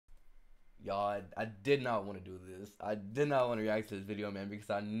Y'all, I did not want to do this. I did not want to react to this video, man, because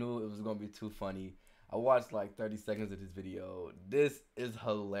I knew it was gonna be too funny. I watched like 30 seconds of this video. This is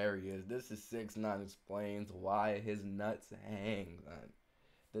hilarious. This is 6ix9ine explains why his nuts hang, man.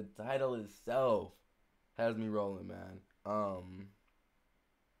 The title itself has me rolling, man.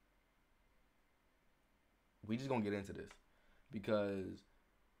 We just gonna get into this because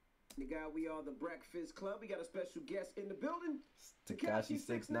Nigga, we are the Breakfast Club. We got a special guest in the building. Tekashi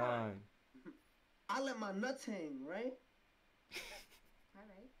 6ix9ine. I let my nuts hang, right? All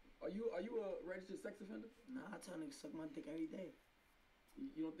right. Are you a registered sex offender? Nah, I tell niggas suck my dick every day.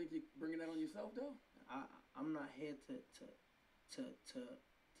 You don't think you're bringing that on yourself though? I'm not here to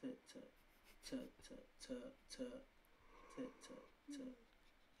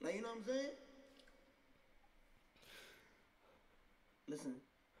like, you know what I'm saying? Listen,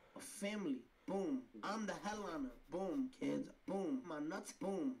 a family, boom. I'm the headliner, boom. Kids, boom. My nuts,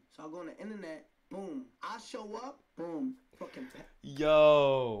 boom. So I go on the internet, boom. I show up, boom. Fucking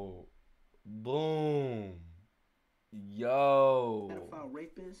Yo, boom, yo. pedophile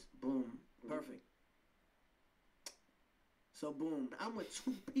rapist, boom. Perfect. So boom, I'm with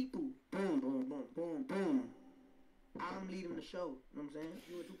two people, boom, boom, boom, boom, boom. I'm leading the show. You know what I'm saying?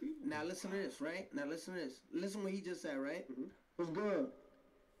 You with two people. Now listen to this, right? Now listen to this. Listen what he just said, right? Mm-hmm. What's good?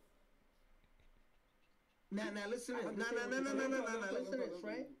 Now listen to this. No. Listen to this,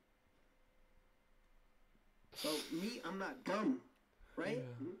 right? So me, I'm not dumb, right?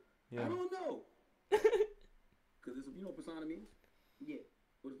 Yeah. I don't know. Cause it's, you know what persona means? Yeah.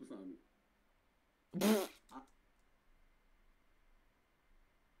 What does persona mean?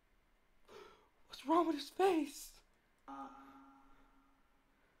 What's wrong with his face?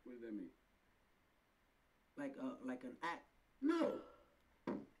 What does that mean? Like an act. No.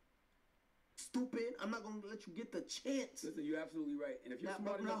 Stupid. I'm not gonna let you get the chance. Listen, you're absolutely right. And if you're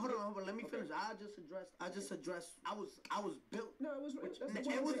smart No, enough, hold on. Let me Okay. finish. I just addressed. I was built. No, it was right. That's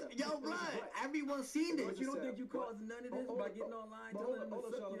It what was, I said. yo, It was blood. right. Everyone seen But this. you don't think you caused none of this by getting online telling them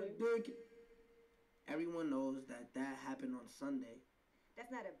to suck your dick? Everyone knows that happened on Sunday.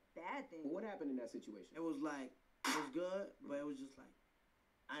 That's not a bad thing. What happened in that situation? It was like, it was good, but it was just like,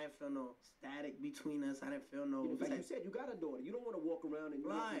 I didn't feel no static between us. I didn't feel no. Like you said, you got a daughter. You don't want to walk around and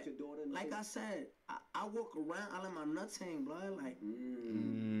Right. with your daughter. And Like I said, I walk around, I let my nuts hang, blood. Like,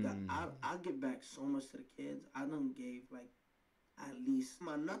 Mm. I give back so much to the kids. I done gave, like, at least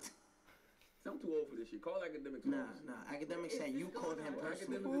my nuts. I'm too old for this shit. Call academics. Nah. Academics said you called him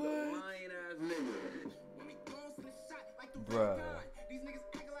personally. Academics is a lying ass nigga. Bruh. These niggas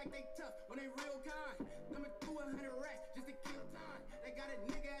acting like they tough when they real kind. Coming through 100 racks just to kill time. They got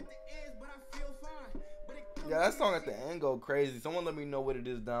a nigga at the edge, but I feel fine. But it Yeah, that song at the end go crazy. Someone let me know what it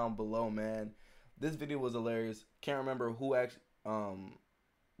is down below, man. This video was hilarious. Can't remember who actually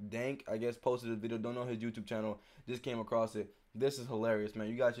Dank, I guess, posted this video. Don't know his YouTube channel. Just came across it. This is hilarious, man.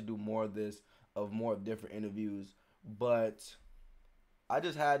 You guys should do more of this, of more different interviews. But I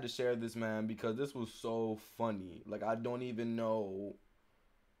just had to share this, man, because this was so funny. Like, I don't even know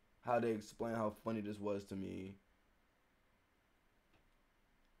how to explain how funny this was to me.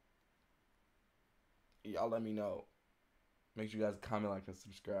 Y'all let me know. Make sure you guys comment, like, and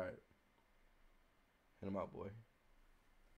subscribe. Hit him out, boy.